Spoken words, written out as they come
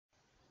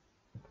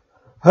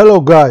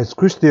Hello guys,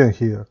 Christian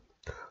here.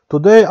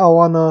 Today I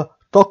wanna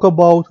talk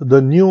about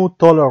the new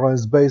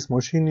tolerance-based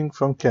machining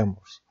from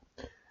CAMWorks.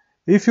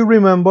 If you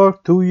remember,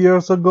 2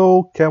 years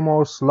ago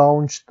CAMWorks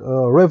launched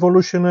a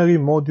revolutionary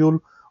module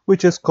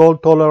which is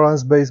called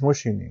tolerance-based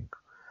machining.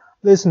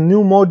 This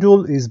new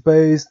module is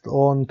based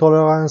on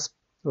tolerance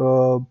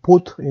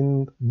put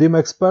in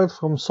DimExpert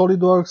from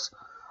SolidWorks.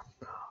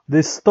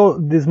 This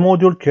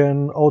module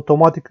can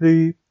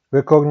automatically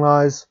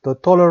recognize the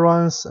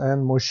tolerance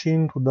and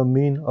machine to the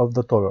mean of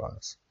the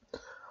tolerance.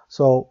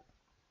 So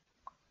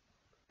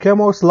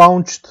CAMWorks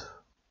launched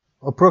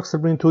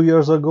approximately 2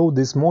 years ago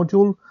this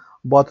module,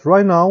 but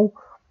right now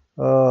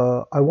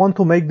I want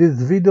to make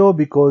this video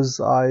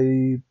because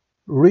I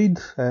read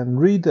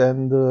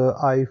and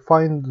I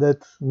find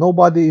that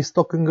nobody is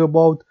talking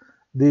about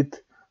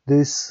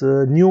this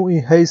new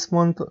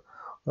enhancement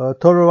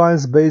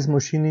tolerance-based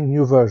machining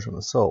new version.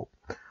 So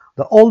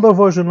the older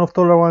version of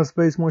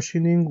tolerance-based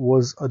machining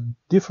was a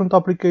different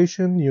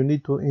application. You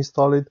need to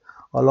install it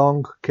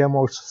along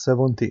CAMWorks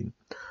 17.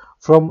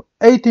 From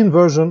 18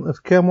 version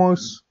of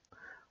CAMWorks,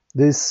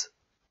 this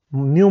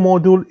new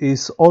module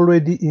is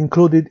already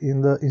included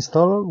in the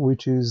installer,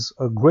 which is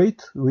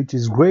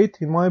great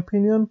in my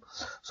opinion.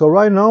 So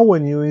right now,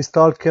 when you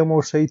install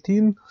CAMWorks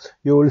 18,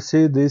 you will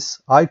see this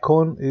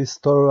icon is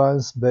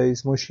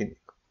tolerance-based machining.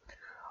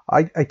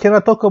 I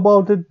cannot talk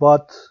about it,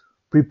 but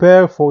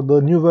prepare for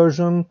the new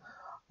version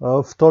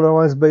of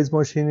tolerance-based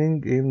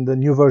machining in the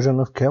new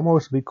version of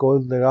CAMWorks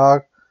because there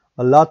are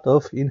a lot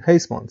of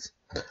enhancements.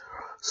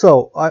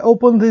 So I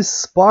open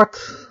this part.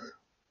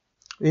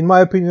 In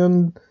my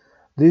opinion,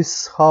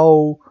 this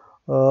how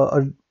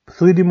a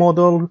 3D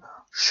model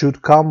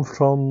should come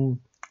from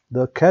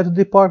the CAD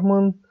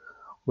department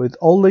with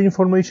all the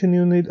information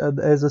you need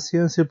as a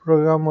CNC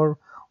programmer,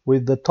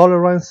 with the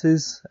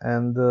tolerances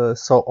and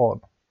so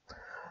on.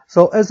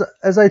 So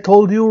as I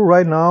told you,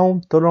 right now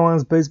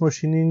tolerance-based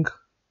machining,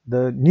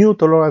 the new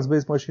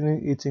tolerance-based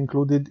machining, it's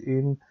included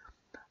in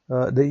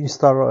the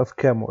installer of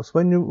CAMWorks.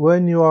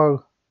 When you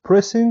are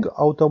pressing,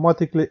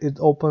 automatically it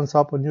opens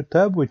up a new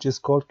tab which is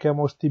called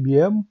CAMWorks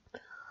TBM.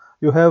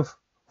 You have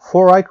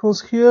 4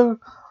 icons here.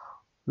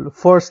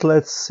 First,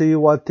 let's see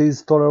what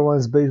is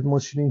tolerance-based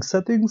machining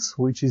settings,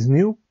 which is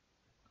new.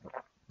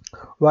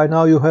 Right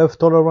now you have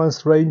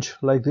tolerance range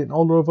like in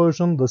older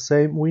version, the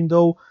same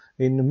window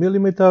in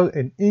millimeter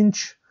and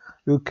inch.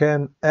 You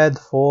can add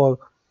for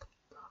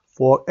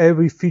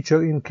every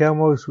feature in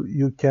CAMWorks,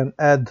 you can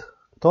add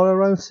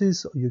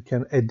tolerances, you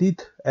can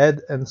edit,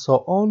 add, and so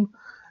on.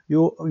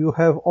 You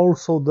have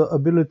also the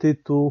ability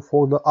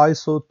for the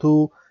ISO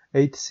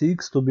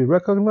 286 to be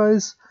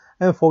recognized,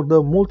 and for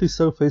the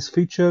multi-surface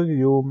feature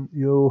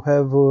you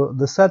have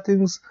the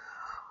settings.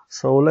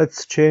 So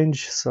let's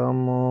change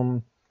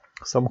some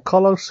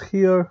colors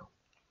here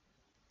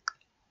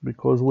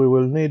because we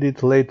will need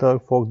it later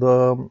for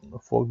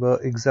the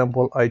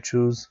example I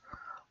choose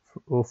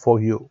for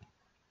you.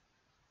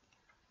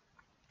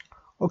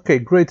 Okay,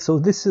 great. So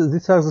these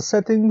are the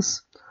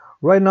settings.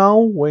 Right now,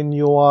 when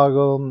you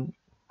are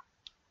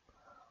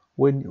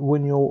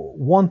when you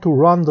want to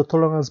run the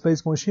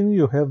tolerance-based machine,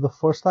 you have the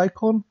first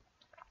icon.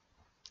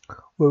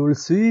 We will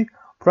see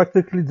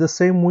practically the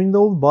same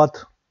window,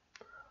 but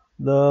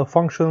the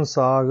functions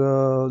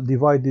are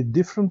divided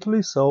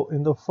differently. So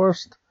in the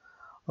first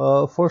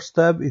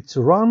tab, it's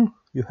run.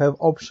 You have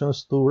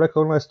options to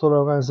recognize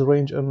tolerance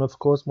range and of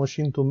course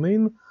machine to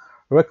mean,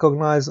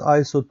 recognize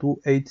ISO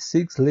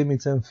 286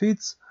 limits and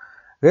fits,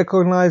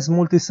 recognize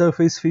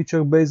multi-surface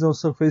feature based on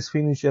surface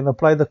finish and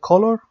apply the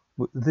color.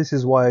 This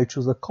is why I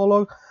choose a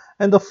color.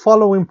 And the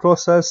following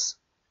process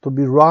to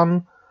be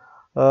run,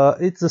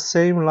 it's the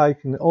same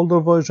like in the older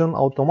version: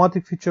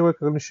 automatic feature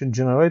recognition,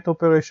 generate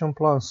operation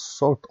plan,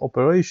 sort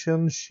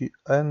operation,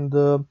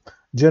 and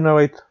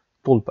generate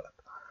toolpath.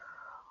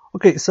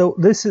 Okay, so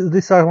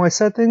these are my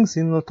settings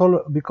in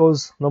the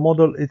because the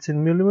model it's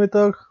in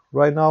millimeter.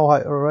 Right now,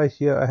 right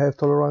here I have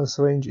tolerance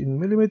range in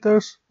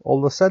millimeters.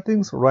 All the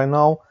settings right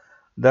now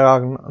there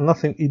are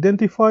nothing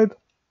identified.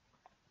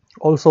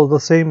 Also the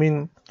same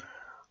in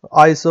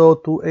ISO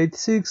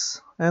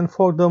 286, and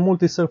for the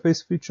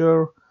multi-surface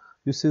feature,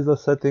 you see the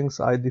settings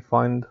I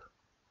defined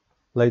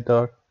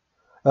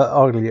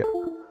earlier.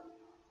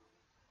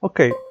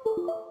 Okay,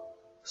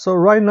 so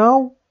right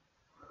now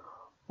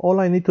all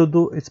I need to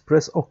do is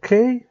press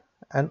OK,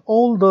 and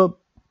all the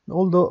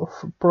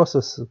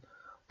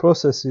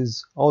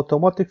processes,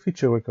 automatic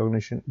feature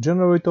recognition,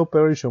 generate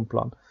operation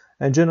plan,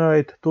 and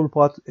generate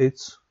toolpath,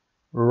 it's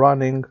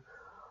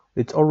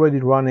already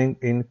running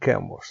in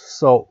CAMWorks.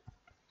 So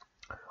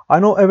I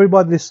know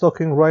everybody is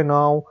talking right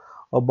now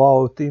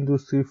about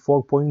Industry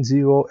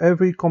 4.0,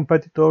 every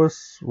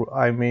competitors,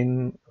 I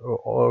mean,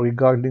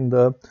 regarding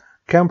the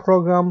CAM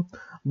program,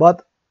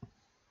 but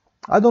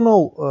I don't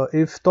know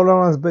if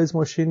tolerance-based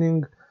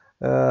machining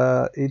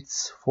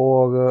it's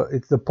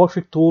the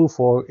perfect tool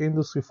for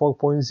Industry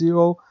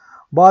 4.0,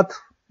 but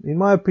in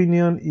my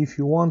opinion, if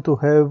you want to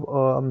have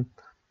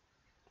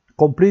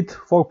complete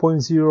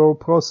 4.0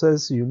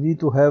 process, you need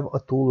to have a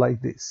tool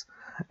like this.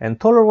 And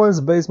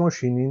tolerance-based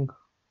machining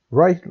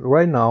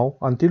right now,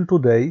 until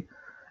today,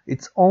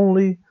 it's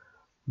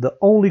the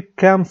only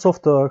CAM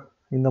software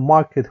in the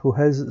market who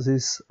has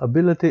this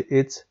ability.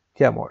 It's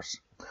CAMWorks.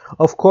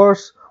 Of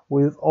course,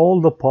 with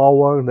all the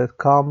power that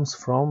comes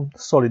from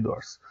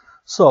SolidWorks.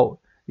 So,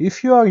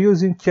 if you are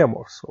using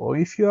CAMWorks or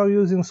if you are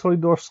using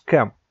SolidWorks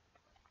CAM,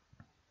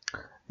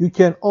 you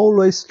can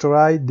always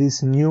try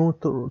this new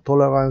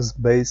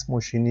tolerance-based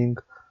machining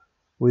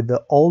with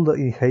all the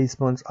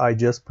enhancements I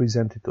just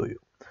presented to you.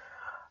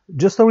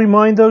 Just a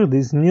reminder,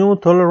 this new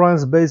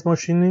tolerance-based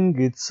machining,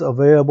 it's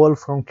available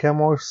from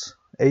CAMWorks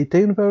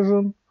 18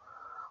 version,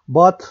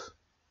 but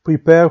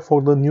prepare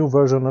for the new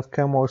version of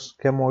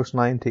CAMWorks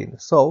 19.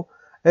 So,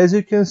 as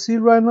you can see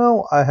right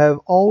now, I have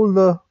all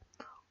the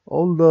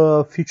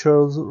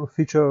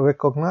feature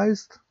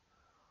recognized,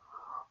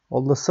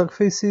 all the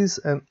surfaces,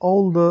 and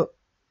all the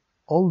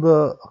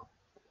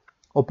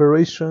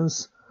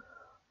operations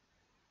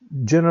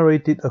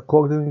generated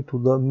according to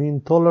the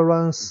mean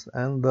tolerance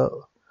and the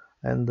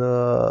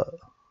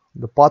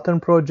pattern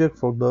project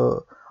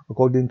for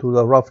according to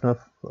the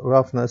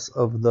roughness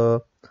of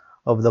the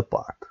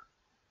part.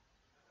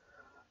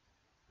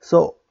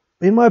 So,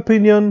 in my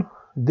opinion,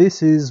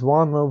 this is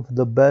one of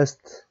the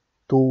best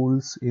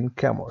tools in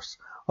CAMWorks.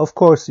 Of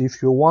course,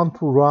 if you want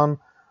to run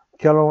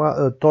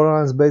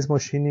tolerance-based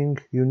machining,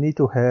 you need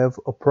to have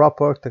a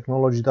proper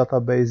technology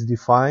database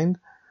defined.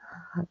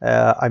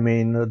 I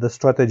mean, the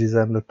strategies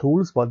and the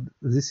tools, but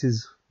this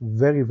is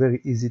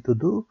very easy to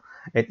do.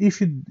 And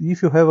if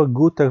you have a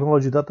good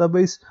technology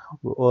database,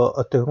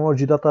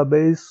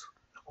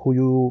 who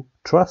you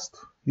trust,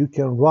 you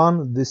can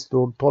run this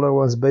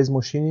tolerance-based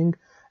machining,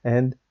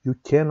 and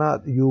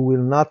you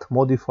will not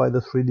modify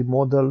the 3D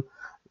model.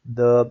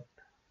 The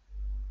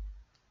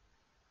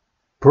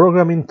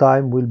programming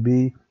time will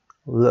be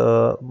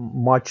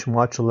much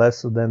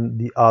less than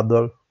the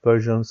other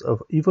versions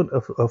of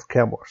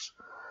CAMWorks.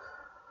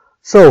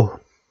 So,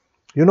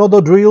 you know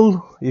the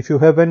drill. If you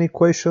have any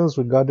questions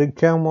regarding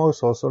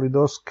CAMWorks or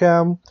SolidWorks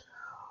CAM,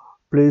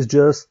 please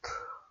just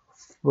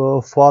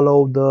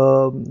follow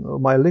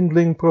my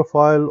LinkedIn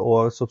profile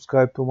or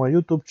subscribe to my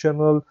YouTube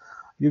channel.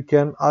 You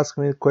can ask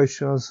me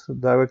questions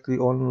directly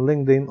on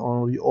LinkedIn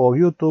or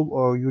YouTube,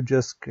 or you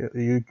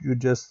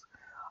just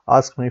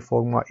ask me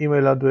for my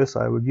email address.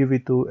 I will give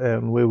it to,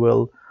 and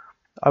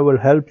I will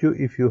help you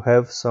if you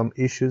have some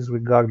issues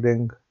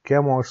regarding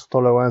CAMWorks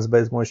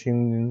tolerance-based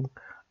machining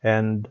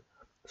and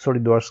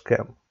SolidWorks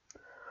CAM.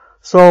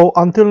 So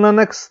until the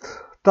next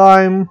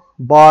time,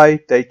 bye,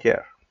 take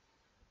care.